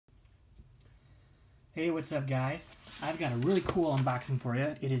Hey, what's up, guys? I've got a really cool unboxing for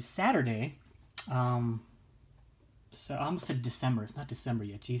you. It is Saturday. So I almost said December. It's not December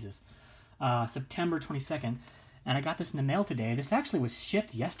yet, Jesus. September 22nd. And I got this in the mail today. This actually was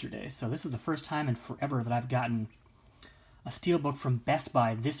shipped yesterday, so this is the first time in forever that I've gotten a Steelbook from Best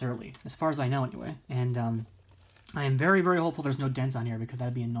Buy this early, as far as I know anyway. And I am very, very hopeful there's no dents on here, because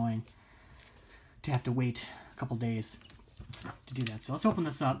that'd be annoying to have to wait a couple days to do that. So let's open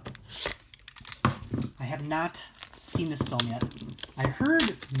this up. I have not seen this film yet. I heard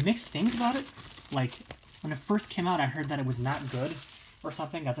mixed things about it. Like, when it first came out, I heard that it was not good or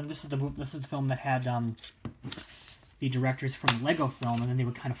something. This is the film that had the directors from Lego Film, and then they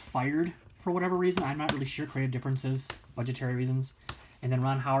were kind of fired for whatever reason. I'm not really sure. Creative differences, budgetary reasons. And then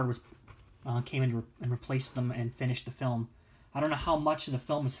Ron Howard came in and replaced them and finished the film. I don't know how much of the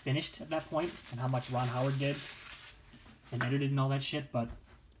film was finished at that point and how much Ron Howard did and edited and all that shit, but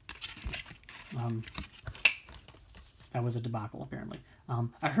that was a debacle, apparently.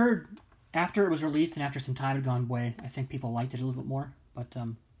 I heard after it was released and after some time had gone by, I think people liked it a little bit more, but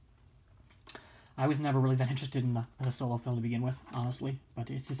I was never really that interested in the solo film to begin with, honestly. But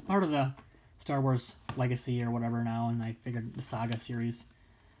it's just part of the Star Wars legacy or whatever now, and I figured the Saga series.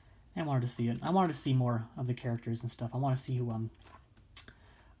 I wanted to see it. I wanted to see more of the characters and stuff. I want to see who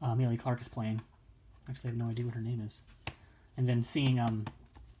Amelia Clark is playing. Actually, I have no idea what her name is. And then seeing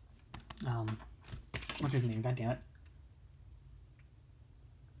what's his name? God damn it.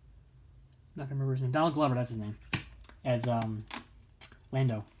 I'm not gonna remember his name. Donald Glover, that's his name. As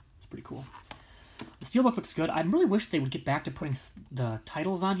Lando. It's pretty cool. The Steelbook looks good. I really wish they would get back to putting the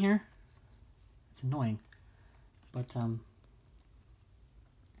titles on here. It's annoying. But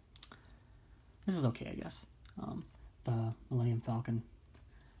this is okay, I guess. The Millennium Falcon.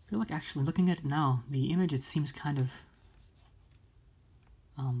 I feel like actually looking at it now, the image, it seems kind of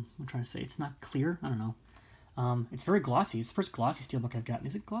I'm trying to say, it's not clear. I don't know. It's very glossy. It's the first glossy Steelbook I've gotten.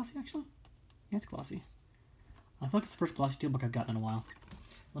 Is it glossy, actually? Yeah, it's glossy. I feel like it's the first glossy Steelbook I've gotten in a while.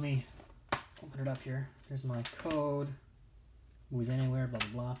 Let me open it up here. Here's my code. Movies Anywhere, blah,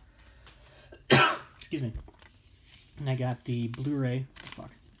 blah, blah. Excuse me. And I got the Blu-ray.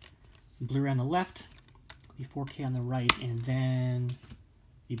 Fuck. Blu-ray on the left, the 4K on the right, and then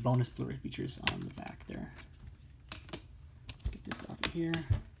the bonus Blu-ray features on the back there. Let's get this off of here.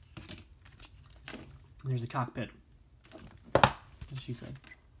 There's the cockpit, as she said.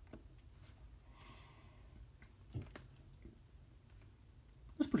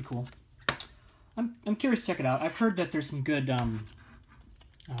 That's pretty cool. I'm curious to check it out. I've heard that there's some good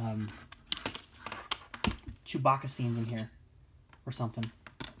Chewbacca scenes in here, or something.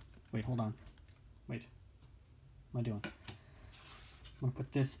 Wait, hold on. Wait, what am I doing? I'm gonna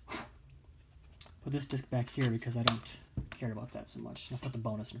put this disc back here because I don't care about that so much. I'll put the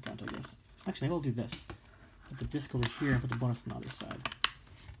bonus in front of this. Actually, maybe I'll do this. Put the disc over here and put the bonus on the other side.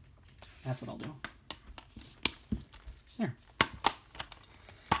 That's what I'll do. There.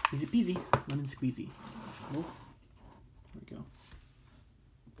 Easy peasy, lemon squeezy. Oh, there we go.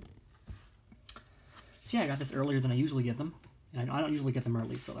 So yeah, I got this earlier than I usually get them. I don't usually get them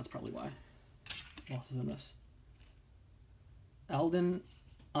early, so that's probably why. What else is in this? Alden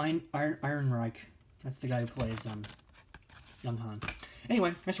Ehrenreich. That's the guy who plays Young Han.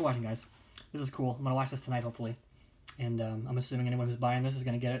 Anyway, thanks for watching, guys. This is cool. I'm going to watch this tonight, hopefully. And I'm assuming anyone who's buying this is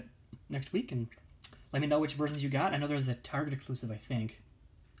going to get it next week. And let me know which versions you got. I know there's a Target exclusive, I think.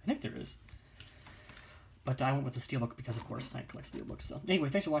 I think there is. But I went with the Steelbook because, of course, I collect Steelbooks. So anyway,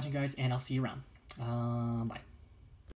 thanks for watching, guys, and I'll see you around. Bye.